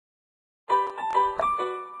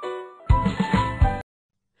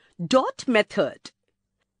Dot method.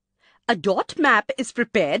 A dot map is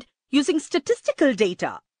prepared using statistical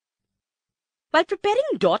data. While preparing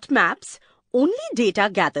dot maps, only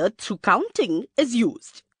data gathered through counting is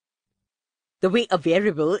used. The way a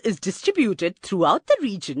variable is distributed throughout the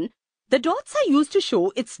region, the dots are used to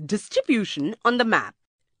show its distribution on the map.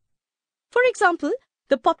 For example,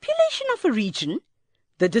 the population of a region,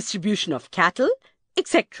 the distribution of cattle,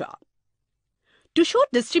 etc. To show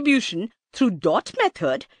distribution through dot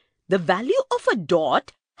method, the value of a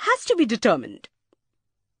dot has to be determined.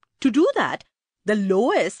 To do that, the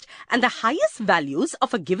lowest and the highest values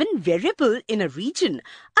of a given variable in a region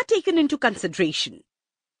are taken into consideration.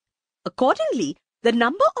 Accordingly, the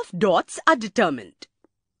number of dots are determined.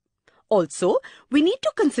 Also, we need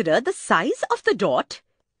to consider the size of the dot,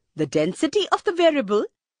 the density of the variable,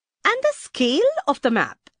 and the scale of the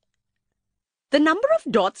map. The number of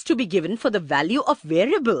dots to be given for the value of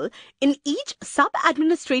variable in each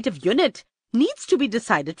sub-administrative unit needs to be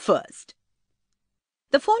decided first.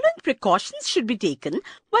 The following precautions should be taken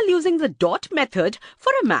while using the dot method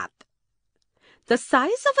for a map. The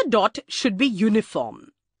size of a dot should be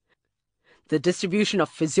uniform. The distribution of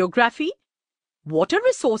physiography, water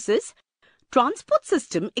resources, transport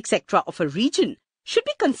system, etc. of a region should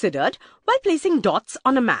be considered while placing dots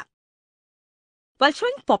on a map. While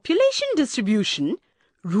showing population distribution,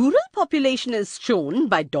 rural population is shown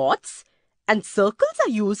by dots and circles are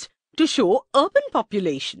used to show urban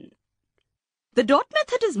population. The dot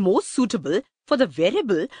method is most suitable for the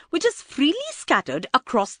variable which is freely scattered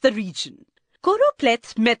across the region.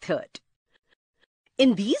 Choropleth method.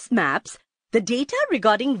 In these maps, the data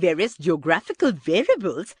regarding various geographical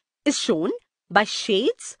variables is shown by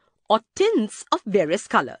shades or tints of various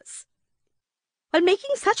colors. While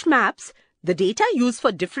making such maps, the data used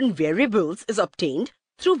for different variables is obtained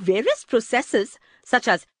through various processes such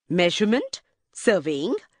as measurement,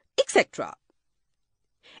 surveying, etc.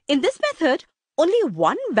 In this method, only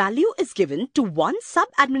one value is given to one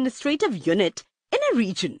sub-administrative unit in a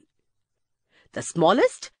region. The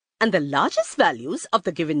smallest and the largest values of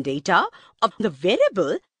the given data of the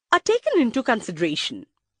variable are taken into consideration.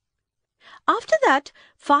 After that,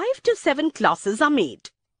 5 to 7 classes are made.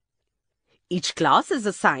 Each class is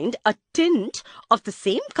assigned a tint of the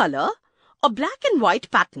same color or black and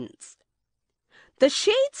white patterns. The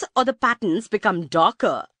shades or the patterns become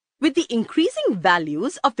darker with the increasing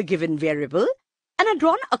values of the given variable and are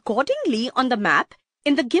drawn accordingly on the map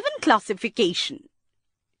in the given classification.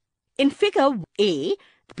 In figure A,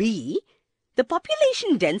 B, the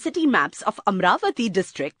population density maps of Amravati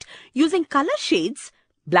district using color shades,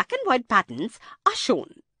 black and white patterns are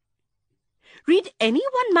shown. Read any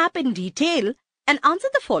one map in detail and answer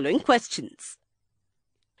the following questions.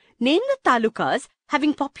 Name the talukas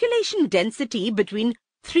having population density between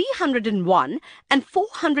 301 and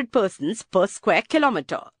 400 persons per square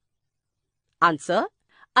kilometer. Answer: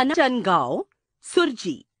 Anjangaon,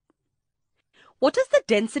 Surji. What is the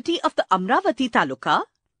density of the Amravati taluka?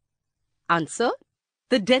 Answer: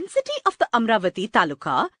 the density of the Amravati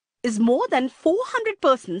taluka is more than 400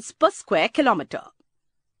 persons per square kilometer.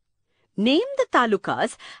 Name the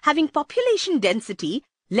talukas having population density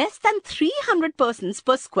less than 300 persons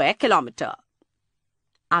per square kilometer.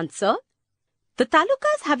 Answer: the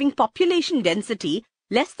talukas having population density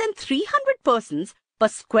less than 300 persons per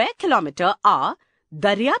square kilometer are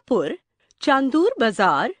Daryapur, Chandur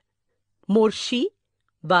Bazar, Morshi,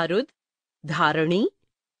 Barud, Dharani,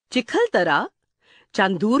 Chikhaltara,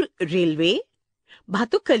 Chandur Railway,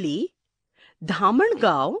 Bhatukali,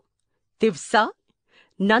 Dhamangaon, Tivsa,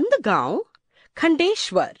 Nandgaon,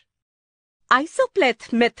 Khandeshwar.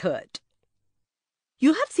 Isopleth method.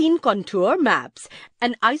 You have seen contour maps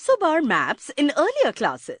and isobar maps in earlier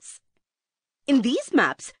classes. In these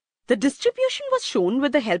maps, the distribution was shown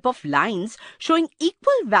with the help of lines showing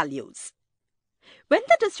equal values. When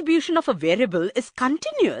the distribution of a variable is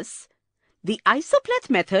continuous, the isopleth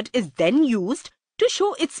method is then used to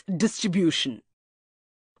show its distribution.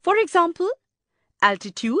 For example,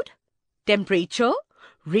 altitude, temperature,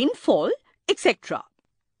 rainfall, etc.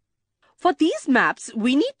 For these maps,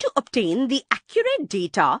 we need to obtain the accurate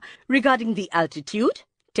data regarding the altitude,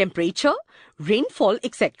 temperature, rainfall,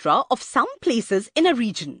 etc. of some places in a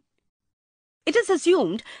region. It is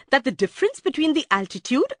assumed that the difference between the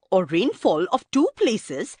altitude or rainfall of two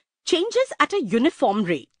places changes at a uniform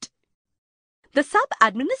rate. The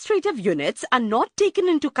sub-administrative units are not taken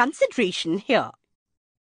into consideration here.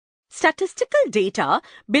 Statistical data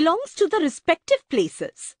belongs to the respective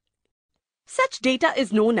places. Such data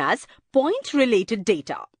is known as point-related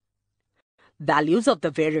data. Values of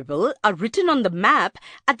the variable are written on the map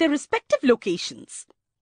at their respective locations.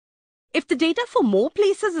 If the data for more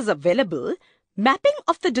places is available, mapping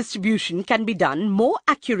of the distribution can be done more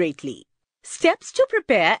accurately. Steps to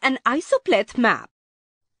prepare an Isopleth map.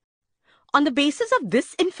 On the basis of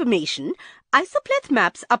this information, Isopleth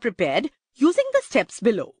maps are prepared using the steps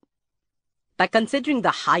below. By considering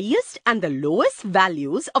the highest and the lowest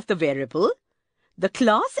values of the variable, the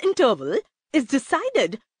class interval is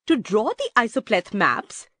decided to draw the Isopleth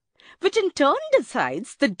maps, which in turn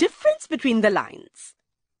decides the difference between the lines.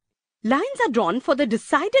 Lines are drawn for the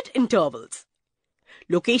decided intervals.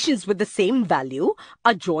 Locations with the same value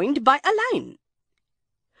are joined by a line.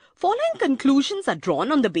 Following conclusions are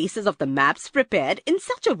drawn on the basis of the maps prepared in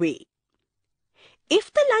such a way.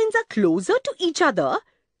 If the lines are closer to each other,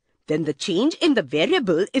 then the change in the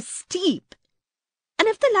variable is steep. And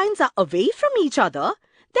if the lines are away from each other,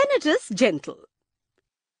 then it is gentle.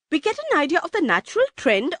 We get an idea of the natural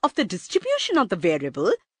trend of the distribution of the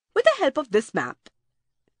variable with the help of this map.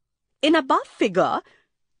 In above figure,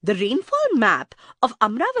 the rainfall map of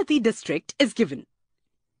Amravati district is given.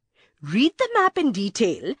 Read the map in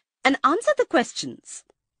detail and answer the questions.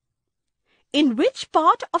 In which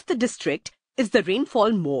part of the district is the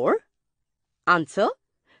rainfall more? Answer: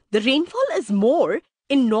 the rainfall is more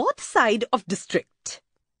in north side of district.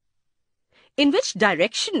 In which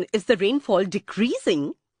direction is the rainfall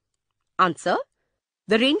decreasing? Answer: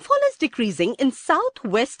 the rainfall is decreasing in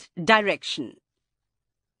southwest direction.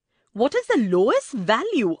 What is the lowest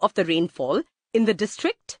value of the rainfall in the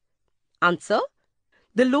district? Answer: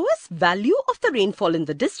 the lowest value of the rainfall in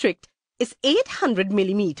the district is 800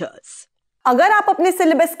 millimeters. अगर आप अपने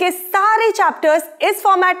syllabus के सारे chapters इस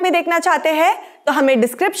format में देखना चाहते हैं तो हमें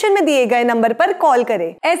डिस्क्रिप्शन में दिए गए नंबर पर कॉल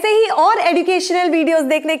करें। ऐसे ही और एजुकेशनल वीडियोस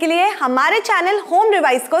देखने के लिए हमारे चैनल होम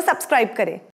रिवाइज को सब्सक्राइब करें।